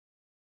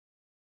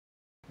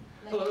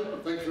Hello,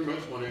 thank you very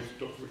much. My name is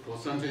Dr. Rick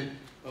Santi,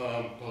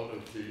 part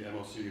of the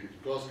MRC unit in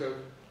Glasgow.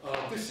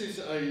 This is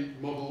a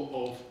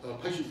model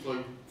of patient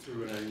flow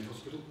through an A&E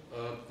hospital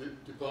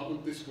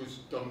department. This was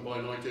done by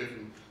an idea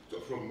from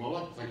Dr. Robin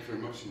Moller. Thank you very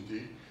much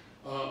indeed.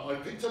 I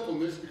picked up on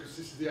this because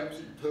this is the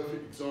absolutely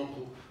perfect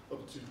example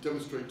to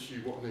demonstrate to you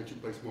what an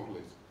agent-based model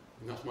is.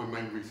 And that's my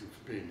main reason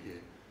for being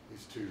here,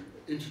 is to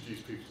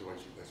introduce people to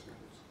agent-based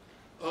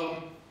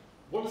models.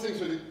 One of the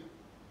things with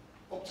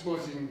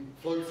optimizing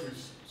flow-through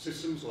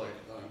systems like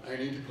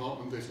A&E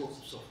department, there's lots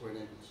of software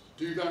enabled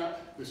to do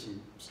that. There's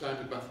some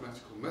standard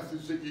mathematical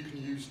methods that you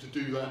can use to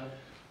do that,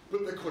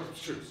 but they're quite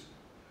abstruse.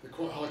 They're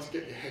quite hard to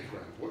get your head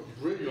around. What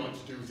you'd really like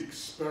to do is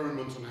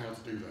experiment on how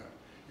to do that.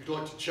 You'd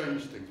like to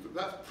change things, but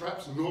that's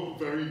perhaps not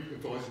very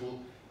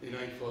advisable in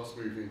a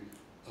fast-moving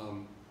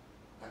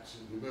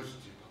accident and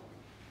emergency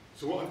department.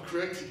 So what I've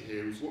created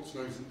here is what's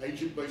known as an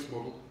agent-based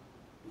model,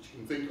 which you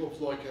can think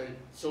of like a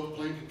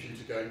self-playing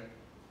computer game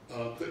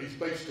that is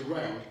based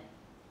around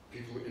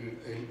people in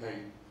A&E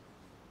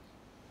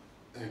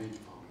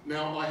department.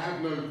 Now, I have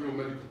no real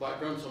medical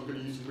background, so I'm going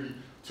to use some really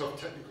tough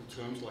technical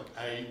terms like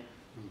A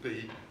and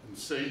B and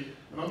C.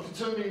 And I'm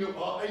determining that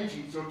our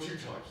agents are two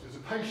types. There's a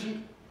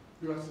patient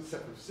who has a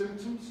set of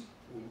symptoms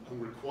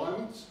and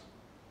requirements.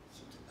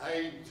 Symptom A,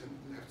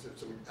 you have to have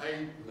something A,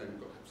 and then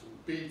you've got to have something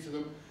B to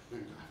them, and then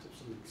you've got to have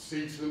something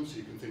C to them, so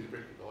you can think of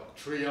it like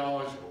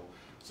triage or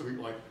something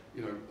like,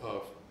 you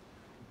know,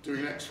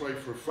 doing an X-ray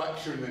for a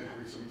fracture and then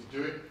having something to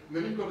do it. And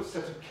then you've got a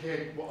set of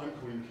what I'm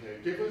calling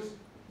caregivers.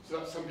 So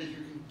that's somebody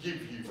who can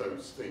give you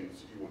those things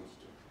that you want to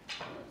do.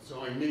 Right?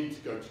 So I need to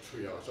go to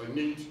triage, I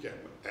need to get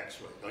an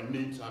X-ray, I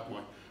need to have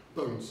my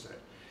bones set.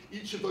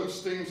 Each of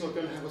those things are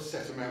going to have a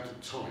set amount of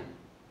time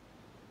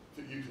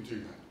that you can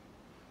do that.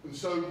 And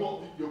so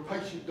what your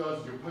patient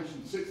does, your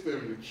patient sits there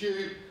in the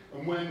queue,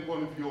 and when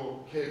one of your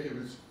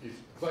caregivers is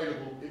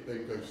available, it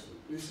then goes through.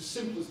 And it's as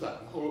simple as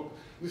that.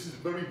 This is a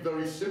very,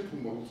 very simple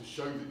model to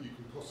show that you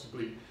can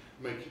possibly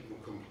make it more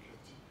complicated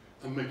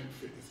and make it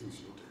fit the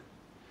things you're doing.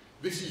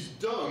 This is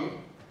done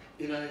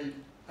in an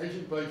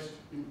agent-based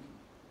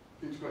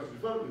integrated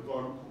development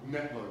environment called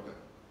NetLogo.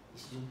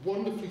 This is a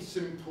wonderfully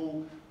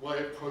simple way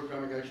of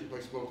programming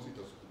agent-based models. It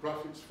does all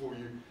the graphics for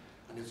you,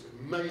 and there's an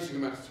amazing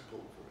amount of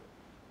support for it.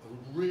 I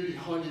would really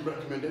highly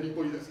recommend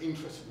anybody that's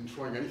interested in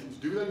trying anything to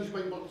do with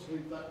agent-based models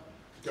like that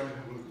to go and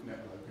have a look at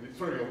NetLogo. And it's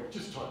very obvious,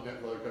 just type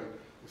NetLogo,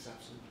 there's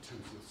absolutely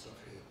tons of stuff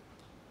here.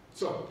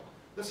 So,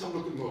 let's have a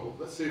look at the model.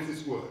 Let's see if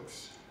this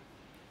works.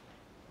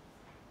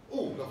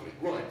 Oh, lovely.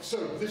 Right,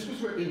 so this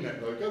was written in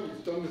NetLogo.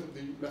 It's done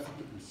the method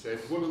that we said.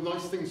 One of the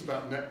nice things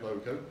about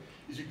NetLogo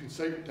is you can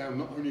save it down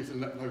not only as a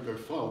NetLogo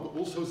file, but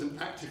also as an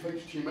active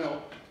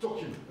HTML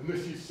document. And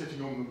this is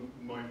sitting on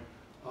my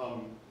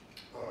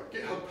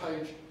GitHub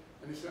page,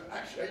 and it's an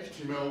actual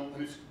HTML,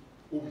 and it's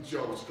all the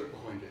JavaScript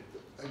behind it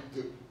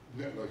that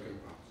NetLogo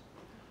runs.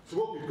 So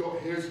what we've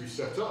got here is we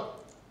set up.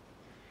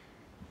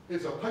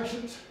 Here's our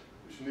patient,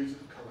 which needs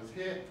the colours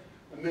here,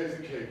 and there's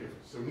the caregiver.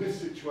 So in this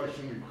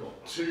situation, we've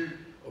got two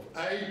of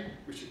A,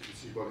 which you can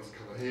see by this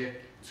colour here,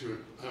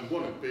 and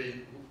one of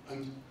B,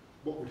 and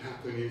what would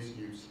happen is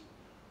you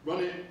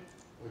run it,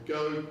 or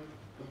go,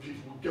 and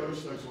people will go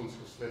to those ones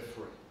because they're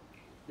free.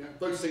 Yeah?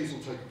 Those things will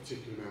take a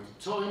particular amount of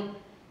time.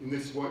 In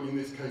this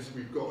case,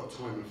 we've got a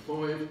time of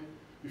 5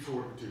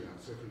 before it would do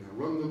that. So if we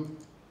now run them,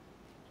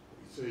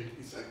 what you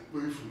see is they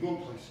move from one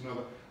place to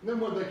another, and then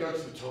when they go to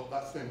the top,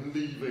 that's then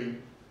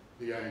leaving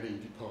the A&E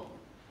department.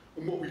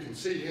 And what we can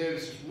see here,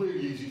 this is really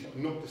easy, I've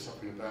knocked this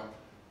up in about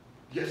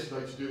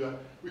yesterday to do that.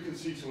 We can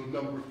see sort of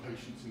number of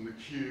patients in the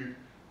queue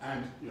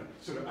and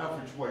sort of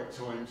average wait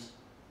times.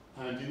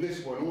 And in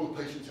this one, all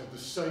the patients have the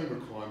same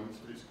requirements,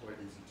 but it's quite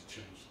easy to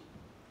change them.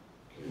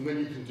 Okay. And then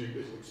you can do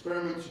little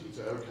experiments. You can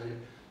say, okay,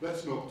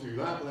 let's not do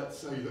that. Let's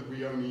say that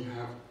we only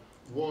have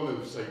one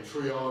of, say,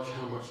 triage.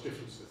 How much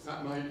difference does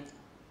that make?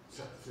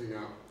 Set the thing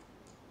up,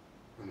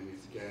 running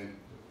it again.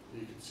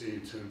 You can see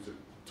in terms of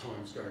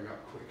times going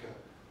up quicker.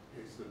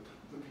 Here's the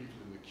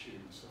people in the queue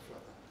and stuff like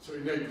that. So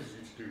it enables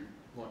you to do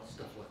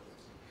stuff like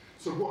this.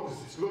 So what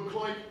does this look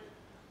like?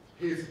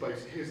 Here's the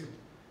basic.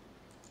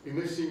 In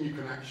this thing, you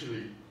can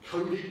actually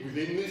code it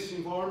within this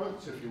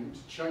environment. So if you want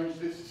to change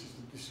this,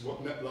 this is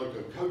what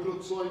NetLogo code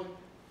looks like.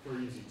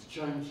 Very easy to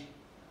change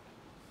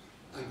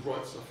and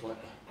write stuff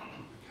like that. Okay,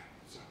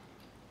 so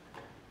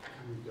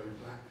can we go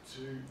back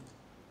to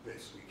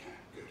this? We can.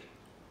 Good.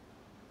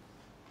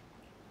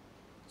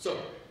 So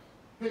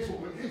here's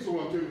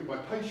what I'm doing with my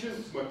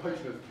patients. My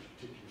patient has a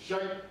particular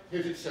shape.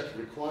 Here's its set of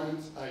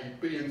requirements, A,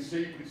 B, and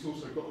C, but it's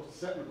also got a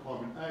set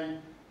requirement A,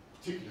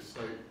 particular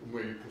state, and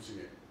where you're putting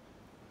it.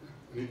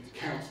 And it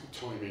counts the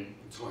time in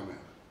and time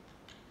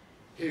out.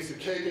 Here's the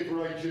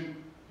caregiver agent,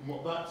 and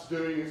what that's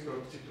doing, it's got a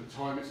particular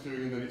time it's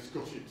doing, and then it's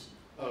got its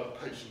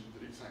patient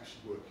that it's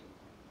actually working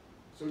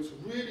on. So it's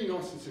really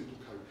nice and simple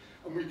code,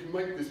 and we can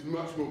make this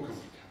much more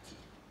complicated.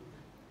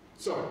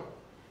 So,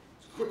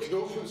 quick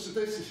acknowledgements of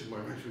this. This is my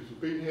mentors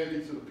who've been here.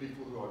 These are the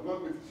people who I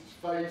work with. This is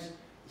Faze.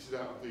 This is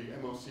out of the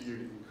MRC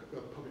unit in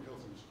Public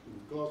Health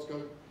in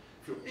Glasgow.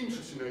 If you're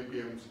interested in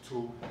ABMs at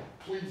all,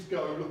 please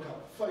go look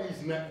up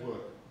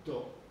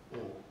phasenetwork.org.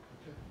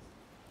 Okay.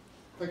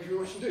 Thank you very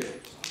much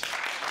indeed.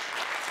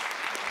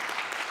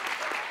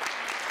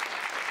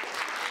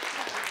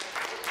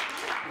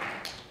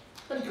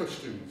 Any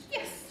questions?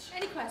 Yes,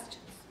 any questions?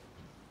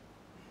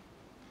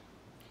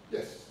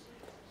 Yes.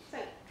 So,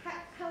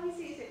 how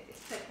easy is it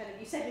to kind of,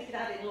 you said we could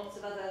add in lots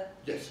of other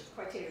Yes.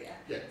 criteria.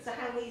 Yeah. So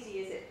how easy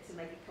is it to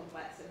make it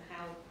complex, and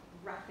how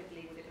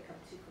rapidly would it become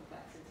too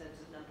complex in terms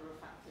of number of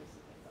factors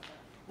and things like that?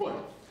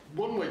 Right.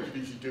 One way you could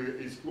easily do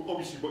it is, well,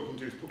 obviously what you can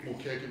do is put more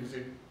caregivers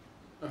in.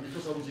 And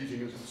because I was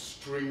using a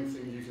string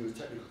thing, using the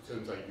technical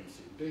terms A, B,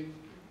 C, and D,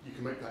 you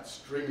can make that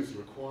string as the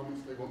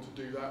requirements. They want to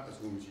do that as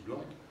long as you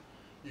like.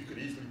 You could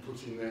easily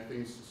put in there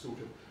things to sort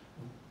of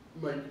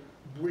make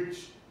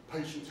which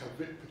patients have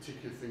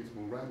particular things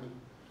more random.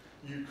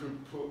 You could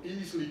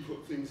easily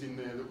put things in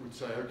there that would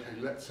say, okay,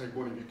 let's say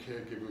one of your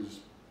caregivers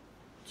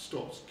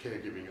stops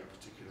caregiving at a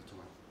particular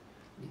time.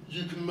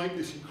 You can make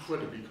this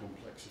incredibly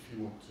complex if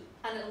you want to.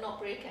 And it'll not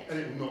break it. And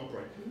it will not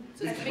break it.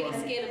 So it's really And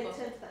in scalable.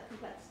 terms of that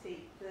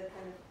complexity, the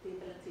kind of the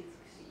ability,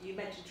 because you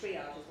mentioned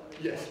triage as one of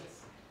the Yes.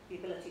 points, the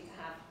ability to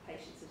have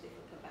patients of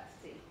different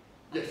complexity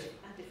Yes.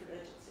 and different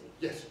urgency.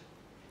 Yes.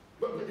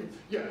 But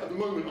yeah, at the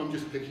moment I'm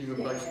just picking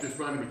them based just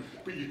randomly.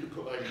 But you could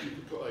put a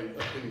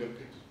thing that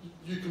picks.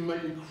 You can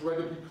make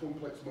incredibly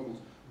complex models,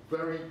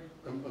 very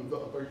and that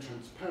are very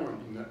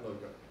transparent in that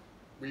logo.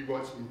 We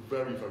write some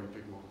very, very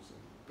big models in.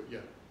 But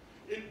yeah,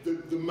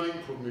 the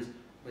main problem is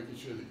making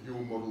sure that your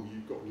model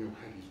you've got in your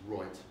head is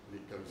right and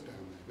it goes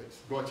down there.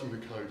 That's writing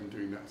the code and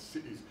doing that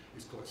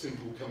is quite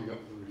simple. Coming up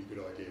with a really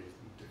good idea is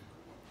the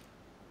difficult one.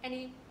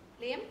 Any,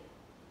 Liam?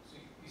 So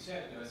you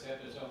said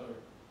there's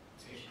other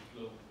patient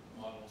flow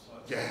models.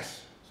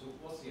 Yes. So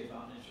what's the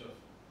advantage of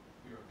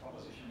your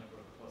proposition of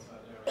what's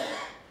out there?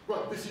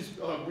 Right, this is,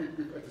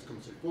 we've had this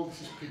conversation. Well,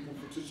 this is people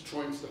for just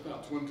trying stuff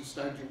out to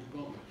understand your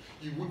department.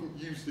 You wouldn't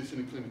use this in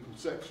a clinical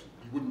section.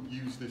 You wouldn't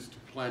use this to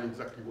plan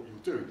exactly what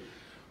you're doing.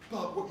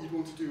 But what you'd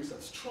want to do is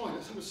let's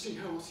have a see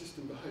how our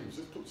system behaves.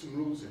 Let's put some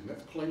rules in,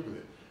 let's play with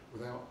it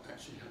without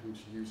actually having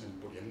to use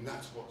anybody. And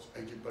that's what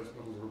agent-based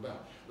models are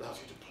about. It allows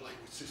you to play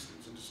with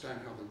systems,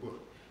 understand how they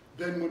work.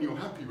 Then when you're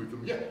happy with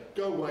them, yeah,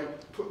 go away,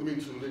 put them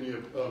into a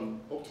linear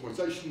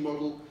optimization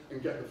model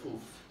and get the full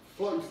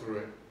flow through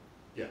it.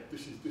 Yeah,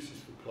 this is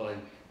for play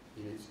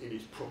in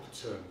its proper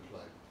term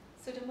play.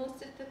 So do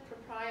most of the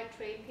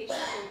proprietary patient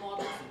flow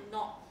models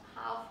not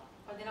have,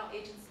 are they not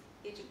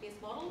agent-based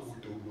models? Oh, I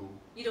don't know.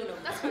 You don't know,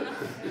 that's fair enough.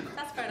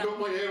 That's fair enough. Not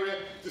my area.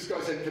 This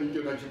guy said, can you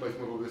do an agent-based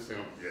model of this thing?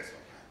 Yes, I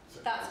can.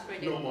 So That's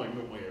brilliant. not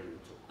my area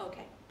at all.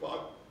 Okay.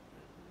 But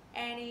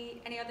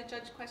Any other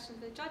judge questions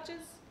for the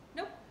judges?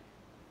 No? Are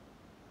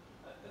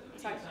there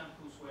any Sorry.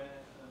 examples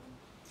where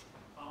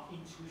our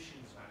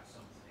intuitions about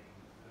something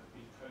have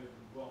been proven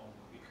wrong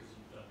because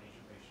you've done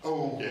agent-based?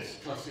 oh yes,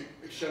 classic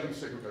sharing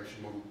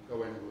segregation model.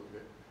 Go in and look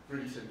at it.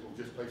 Really simple.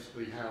 Just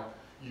basically how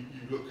you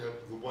look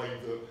at the way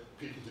that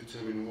people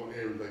determine in what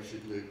area they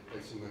should live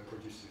based on their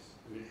prejudices,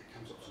 and it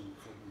comes up with some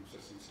incredibly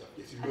interesting stuff.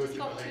 Yes, emergent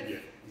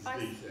behaviour is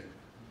the thing.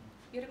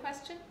 You had a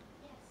question?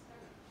 Yes,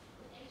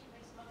 with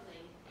agent-based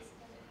modelling, does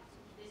it have to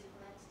be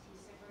physical entities?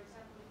 So, for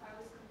example, if I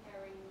was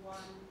comparing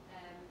one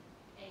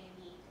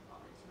A&E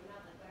department to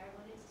another, but I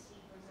wanted to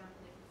see, for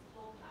example, if the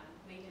floor plan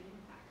made an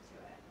impact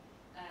to it,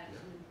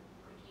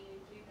 could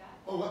you include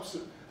that? Oh,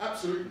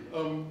 absolutely.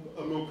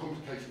 A more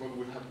complicated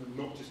model would have them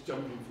not just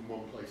jumping from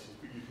one place,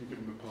 but you can give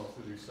them a path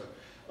to do so.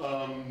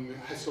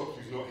 Hessock,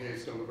 who's not here,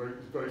 has done a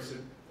very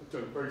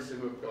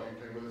similar guy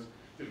who came with us,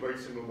 did a very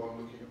similar one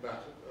looking at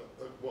that,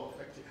 at what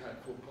effect it had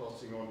for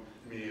passing on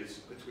mirrors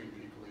between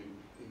people in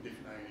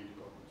different A&E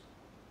departments.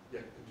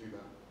 Yeah, can do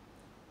that.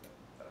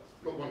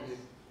 Got one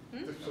here.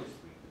 Hmm? Sorry.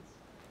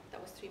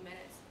 That was 3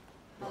 minutes.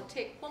 I'll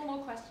take one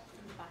more question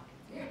from the back.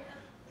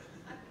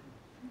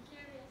 I'm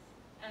curious.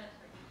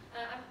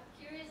 I'm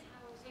curious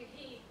how. So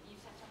here you've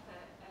set up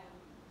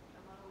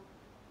a model,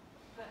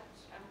 but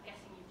I'm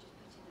guessing you've just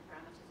put in the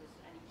parameters as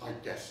any. I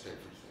guessed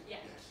everything.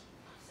 Yeah. Yes.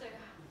 So if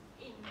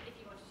you wanted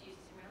to use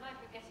this in real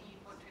life, I'm guessing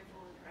you'd want to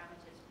inform the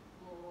parameters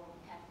more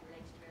carefully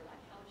related to real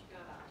life. How would you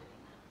go about doing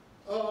that?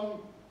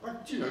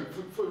 You know,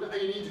 for an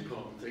A&E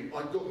department thing,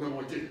 I've got no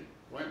idea,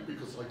 right?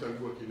 Because I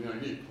don't work in the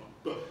A&E department.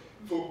 But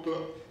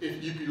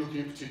if you'd be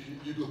looking at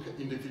you'd look at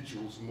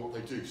individuals and what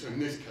they do. So in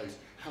this case,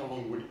 how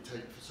long would it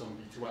take for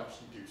somebody to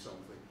actually do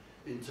something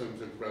in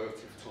terms of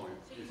relative time?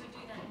 So you would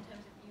do that in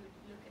terms of you would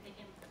look at the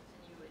inputs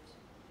and you would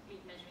be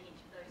measuring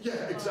each of those.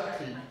 Yeah,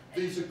 exactly.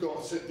 These have got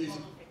a set. These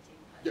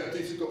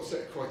have got a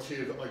set of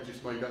criteria that I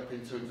just made up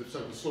in terms of so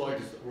the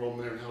sliders that were on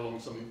there and how long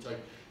something take.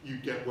 You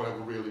get whatever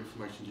real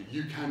information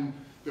you can.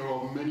 There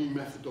are many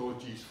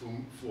methodologies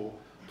for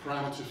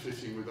parameter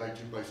fitting with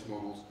agent-based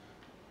models.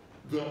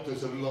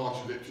 There's a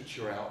large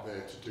literature out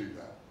there to do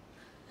that.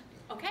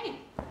 Okay.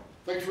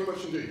 Thank you very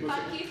much indeed.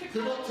 Thank you for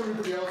Good luck to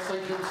everybody else.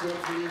 Thank you so much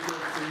for the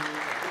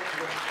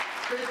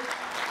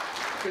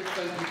big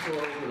thank you to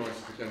our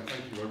organisers again.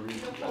 Thank you. I really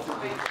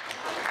appreciate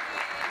it.